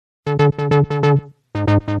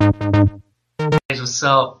Hey, what's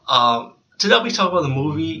up? Today I'll be talking about the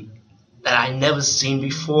movie that I never seen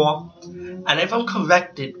before, and if I'm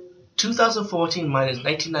corrected, 2014 minus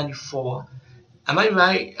 1994. Am I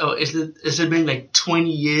right? Or is it been like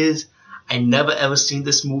 20 years? I never ever seen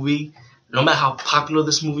this movie. No matter how popular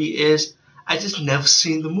this movie is, I just never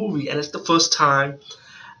seen the movie, and it's the first time.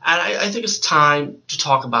 And I think it's time to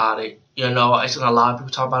talk about it. I seen a lot of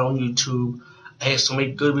people talk about it on YouTube. I hear so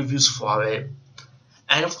many good reviews for it.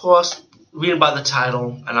 And of course, reading by the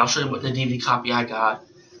title, and I'll show you what the DVD copy I got.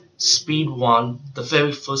 Speed 1, the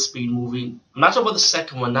very first Speed movie. I'm not talking about the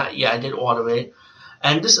second one, not yet. I did order it.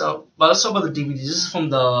 And but let's talk about the DVD. This is from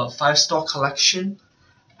the 5-star collection,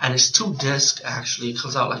 and it's 2 discs actually. It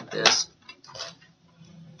comes out like this.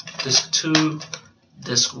 Disc 2,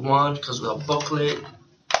 disc 1, because we have a booklet,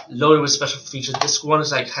 loaded with special features. Disc 1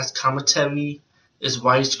 is has commentary, is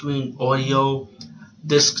widescreen audio.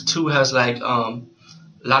 Disc 2 has a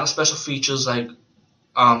lot of special features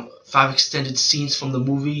 5 extended scenes from the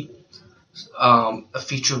movie, a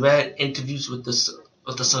featurette, interviews with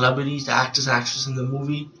the celebrities, the actors and actresses in the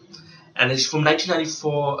movie, and it's from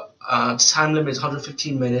 1994. Time limit is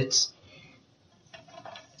 115 minutes.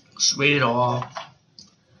 It's rated R.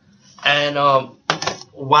 And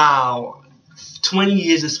wow, 20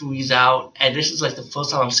 years this movie's out, and this is the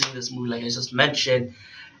first time I'm seeing this movie, like I just mentioned,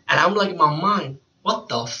 and I'm in my mind, what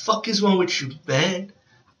the fuck is wrong with you, man?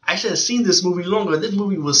 I should have seen this movie longer. This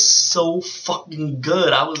movie was so fucking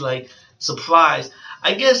good. I was surprised.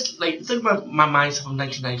 I guess think about my mindset from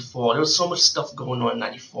 1994. There was so much stuff going on in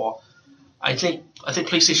 '94. I think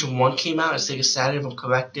PlayStation 1 came out. I think it's Saturday if I'm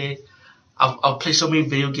corrected. I've played so many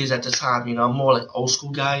video games at the time. I'm more old school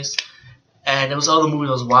guys. And there was other movies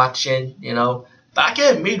I was watching. But I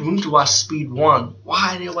can't made room to watch Speed 1.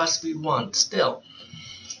 Why did I watch Speed 1? Still.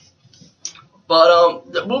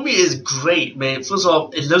 But the movie is great, man. First of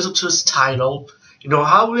all, it lives up to its title.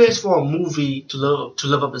 How it is for a movie to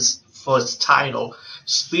live up for its title.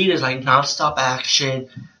 Speed is non-stop action.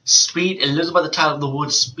 Speed, it lives up by the title of the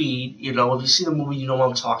word speed. If you see the movie, you know what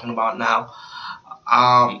I'm talking about now.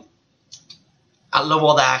 I love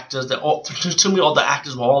all the actors. To me, all the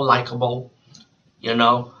actors were all likable.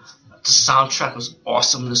 The soundtrack was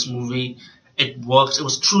awesome in this movie. It works. It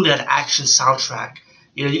was truly an action soundtrack.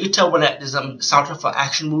 You can tell when there's a soundtrack for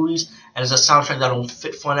action movies and there's a soundtrack that don't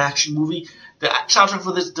fit for an action movie. The soundtrack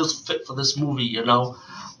for this does fit for this movie,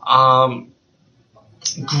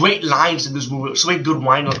 Great lines in this movie. So many good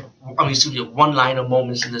one-liner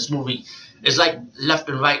moments in this movie. It's left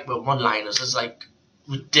and right with one-liners. It's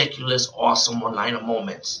ridiculous, awesome one-liner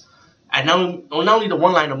moments. And not only the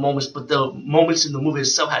one-liner moments, but the moments in the movie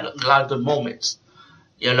itself had a lot of good moments,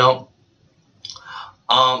 The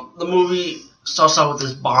movie starts out with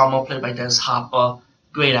this bomber played by Dennis Hopper.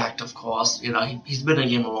 Great actor, of course. He's been in the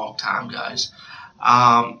game a long time, guys.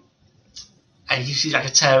 And he's a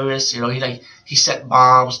terrorist. He set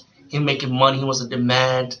bombs. He making money. He was a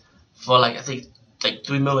demand for I think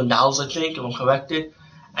 $3 million. I think, if I'm corrected.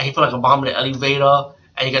 And he put a bomb in the elevator.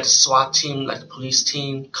 And you got the SWAT team, the police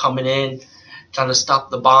team, coming in, trying to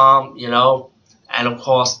stop the bomb. And of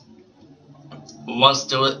course, once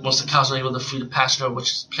the cops were able to free the passenger,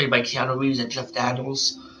 which is played by Keanu Reeves and Jeff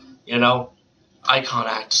Daniels, icon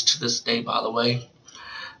actors to this day, by the way.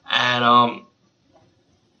 And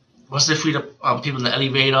once they freed the people in the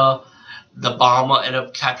elevator, the bomber ended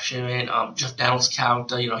up capturing Jeff Daniels'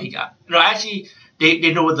 character. He got actually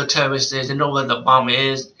they know where the terrorist is, they know where the bomber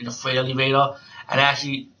is in the freight elevator, and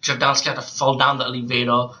actually Jeff Daniels' character fell down the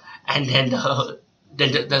elevator, and then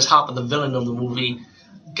there's Hopper, the villain of the movie,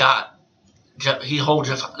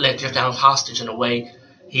 let Jeff Daniels hostage in a way.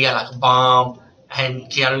 He got a bomb, and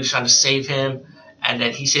Keanu was trying to save him, and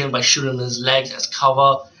then he saved him by shooting his legs as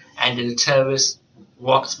cover, and then the terrorist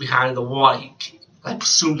walks behind the wall. He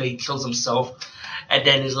assumed that he kills himself, and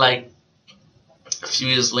then it's a few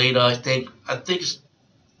years later, I think it's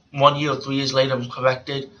 1 year or 3 years later, I'm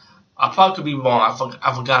corrected. I probably could be wrong. I forgot.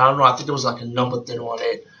 I don't know. I think there was a number thing on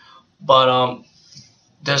it, but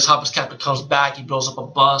there's Hopper's character comes back. He blows up a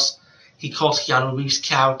bus. He calls Keanu Reeves'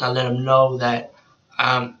 character, let him know that,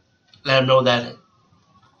 I got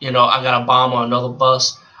a bomb on another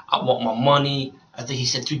bus. I want my money. I think he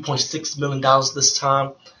said $3.6 million this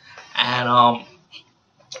time. And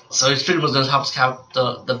so it's pretty much Hopper's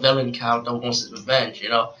character, the villain character, wants his revenge,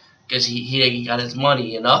 because he got his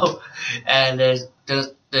money, And the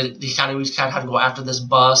Keanu Reeves character had to go after this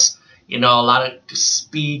bus. A lot of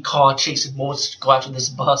speed car chasing moments to go after this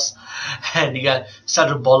bus. And you got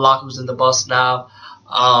Sandra Bullock, who's in the bus now.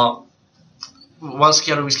 Once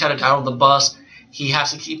Keanu Reeves kind of got on the bus, he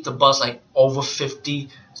has to keep the bus over 50.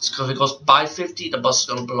 Because if it goes by 50, the bus is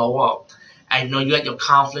going to blow up. and you had your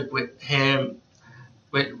conflict with him,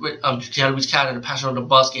 with Keanu Reeves' character, the passenger on the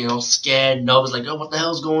bus, getting all scared, nervous, like, oh, what the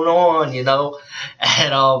hell's going on, and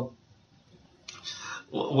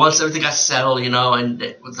once everything got settled, and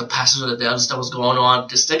with the passenger, they understood what's going on.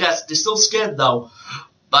 They're still scared though,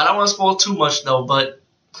 but I don't want to spoil too much though. But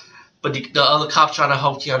the other cops trying to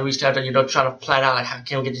help Keanu Reeves' character, trying to plan out like how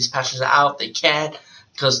can we get these passengers out. They can't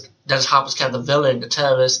because Dennis Hopper's kind of the villain, the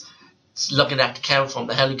terrorist, looking at the camera from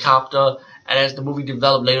the helicopter. And as the movie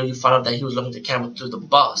developed later, you find out that he was looking at the camera through the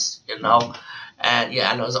bus, And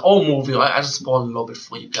yeah, I know it's an old movie. I just spoiled a little bit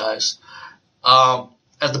for you guys.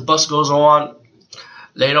 As the bus goes on.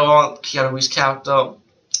 Later on, Keanu Reeves' character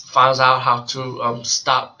finds out how to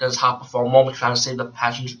stop Dennis Hopper for a moment, trying to save the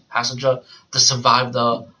passenger to survive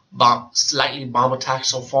the slightly bomb attack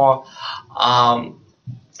so far.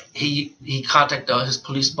 He contacted his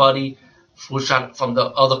police buddy who's trying from the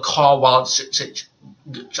other car while tailgating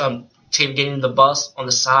the bus on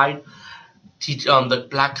the side. The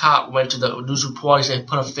black cop went to the news report. He said he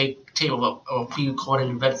put a fake tape of a pre-recorded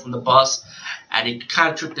event from the bus, and he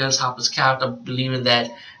kind of tricked Dennis Hopper's character, believing that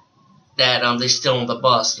they're still on the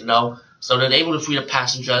bus, So they're able to free the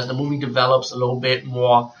passengers. The movie develops a little bit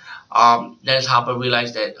more. Dennis Hopper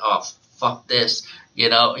realized that, oh, fuck this,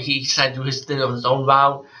 He decided to do his thing on his own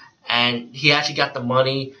route, and he actually got the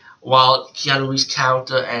money while Keanu Reeves'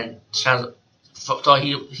 character and thought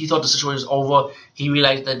he thought the situation was over. He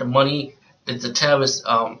realized that the terrorists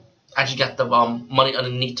actually got the money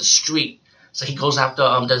underneath the street. So he goes after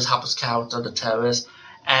Dennis Hopper's character, the terrorist,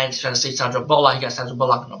 and he's trying to save Sandra Bullock. He got Sandra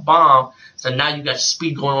Bullock on a bomb. So now you got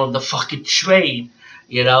speed going on the fucking train,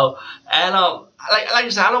 And like I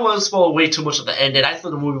said, I don't want to spoil way too much of the ending. I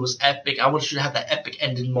thought the movie was epic. I wanted you to have that epic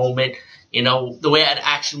ending moment, the way an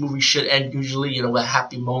action movie should end usually, with a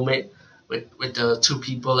happy moment with the two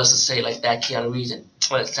people, let's just say like that, Keanu Reeves and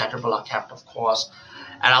Sandra Bullock character, of course.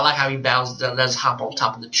 And I like how he balanced Dennis Hopper on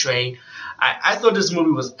top of the train. I thought this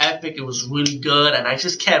movie was epic. It was really good, and I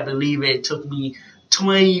just can't believe it took me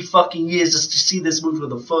 20 fucking years just to see this movie for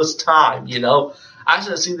the first time, I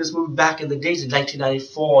should have seen this movie back in the days in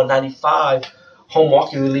 1994 and 95, home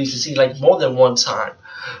walking release, to see like more than one time.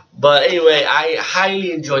 But anyway, I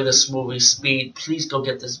highly enjoy this movie, Speed. Please go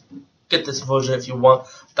get this version if you want.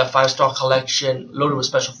 The 5-star collection, loaded with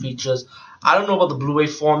special features. I don't know about the Blu-ray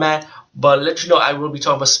format, but let you know I will be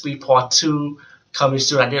talking about Speed Part 2 coming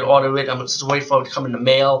soon. I did order it. I'm just waiting for it to come in the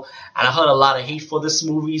mail. And I heard a lot of hate for this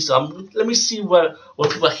movie, so let me see what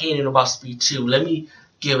people are hating about Speed 2. Let me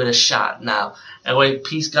give it a shot now. Anyway,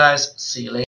 peace, guys. See you later.